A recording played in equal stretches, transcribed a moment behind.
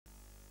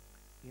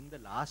the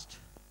last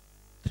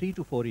 3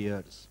 to 4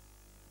 years,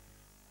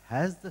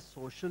 has the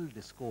social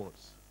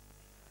discourse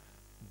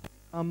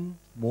become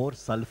more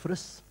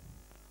sulfurous,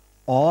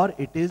 or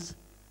it is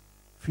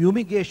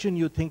fumigation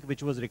you think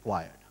which was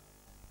required?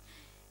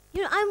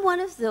 You know, I'm one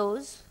of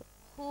those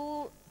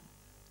who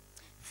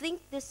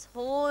think this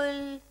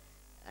whole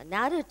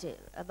narrative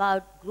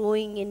about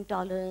growing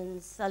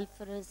intolerance,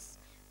 sulfurous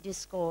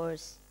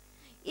discourse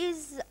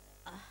is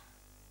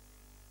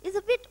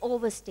a bit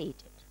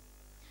overstated.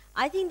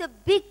 I think the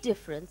big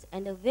difference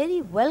and a very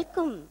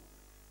welcome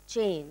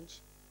change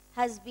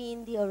has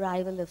been the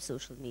arrival of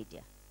social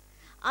media.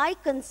 I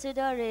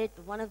consider it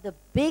one of the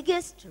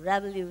biggest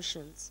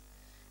revolutions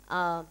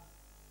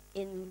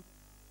in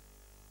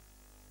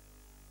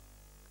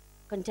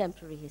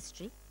contemporary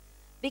history,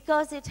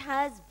 because it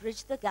has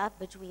bridged the gap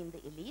between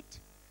the elite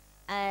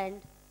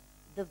and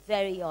the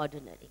very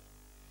ordinary.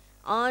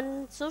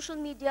 On social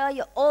media,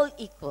 you're all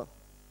equal.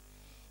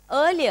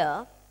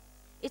 Earlier,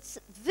 it's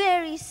a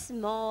very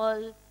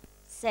small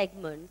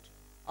segment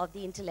of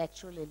the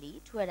intellectual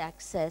elite who had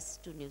access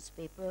to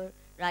newspaper,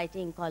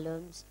 writing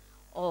columns,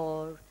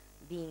 or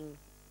being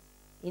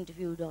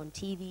interviewed on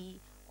TV,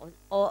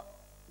 or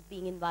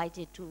being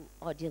invited to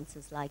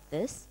audiences like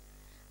this.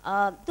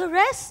 The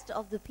rest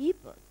of the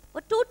people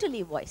were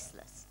totally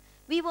voiceless.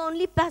 We were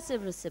only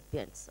passive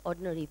recipients.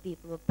 Ordinary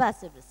people were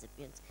passive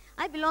recipients.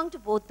 I belong to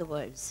both the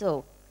worlds.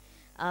 So,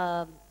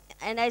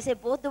 and I say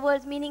both the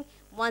worlds, meaning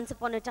once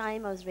upon a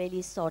time I was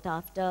really sought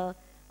after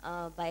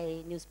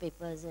by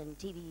newspapers and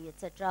TV,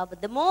 etc.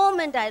 But the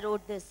moment I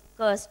wrote this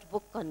cursed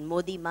book on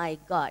Modi, my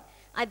God,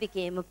 I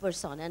became a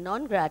persona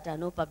non grata.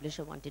 No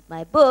publisher wanted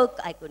my book.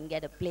 I couldn't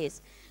get a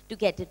place to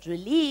get it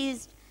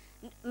released.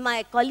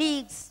 My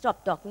colleagues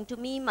stopped talking to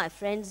me. My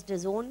friends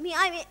disowned me.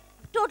 I mean,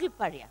 total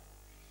pariah.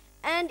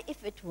 And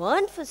if it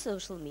weren't for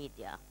social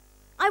media,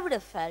 I would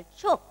have felt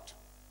choked.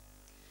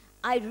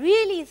 I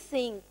really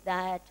think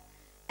that,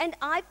 and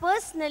I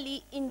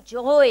personally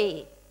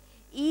enjoy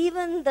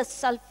even the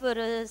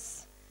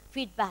sulfurous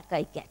feedback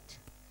I get,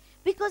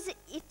 because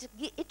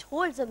it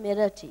holds a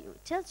mirror to you.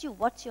 It tells you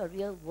what's your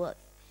real worth.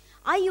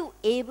 Are you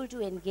able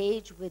to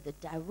engage with a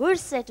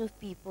diverse set of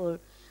people,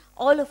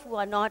 all of who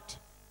are not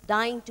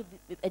dying to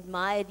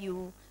admire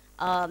you,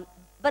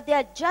 but they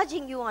are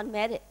judging you on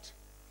merit?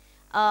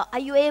 Are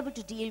you able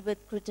to deal with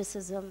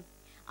criticism?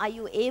 Are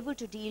you able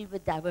to deal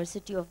with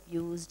diversity of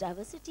views,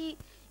 diversity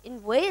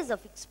in ways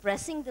of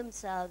expressing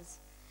themselves?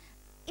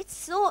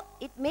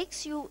 It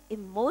makes you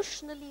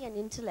emotionally and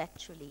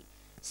intellectually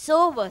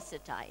so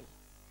versatile.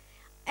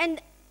 And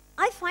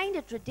I find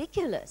it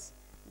ridiculous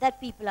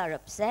that people are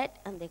upset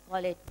and they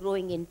call it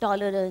growing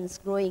intolerance,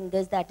 growing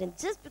this, that, and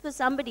just because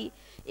somebody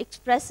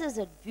expresses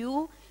a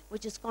view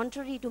which is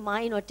contrary to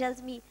mine or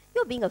tells me,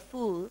 you're being a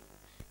fool,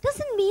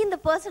 doesn't mean the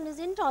person is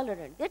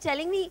intolerant. They're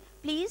telling me,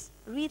 please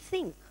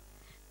rethink.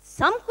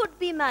 Some could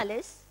be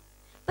malice,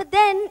 but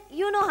then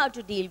you know how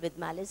to deal with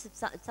malice.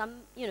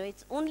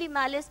 It's only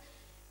malice.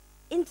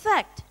 In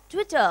fact,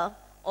 Twitter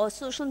or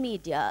social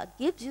media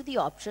gives you the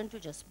option to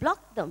just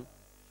block them.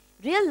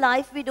 Real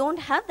life, we don't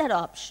have that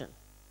option.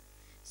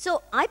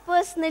 So I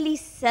personally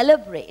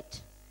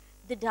celebrate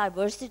the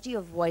diversity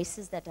of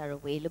voices that are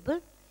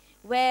available,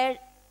 where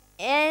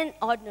an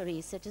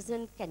ordinary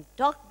citizen can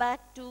talk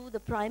back to the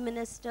Prime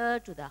Minister,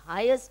 to the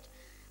highest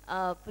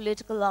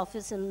political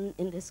office in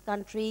this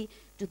country,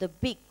 to the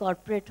big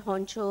corporate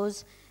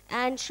honchos,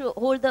 and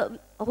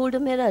hold a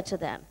mirror to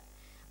them.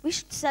 We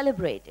should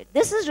celebrate it.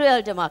 This is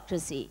real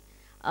democracy.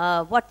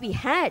 What we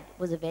had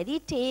was a very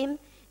tame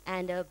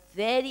and a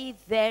very,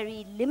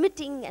 very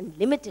limiting and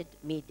limited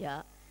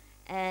media.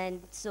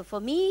 And so for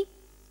me,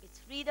 it's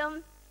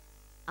freedom.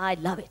 I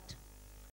love it.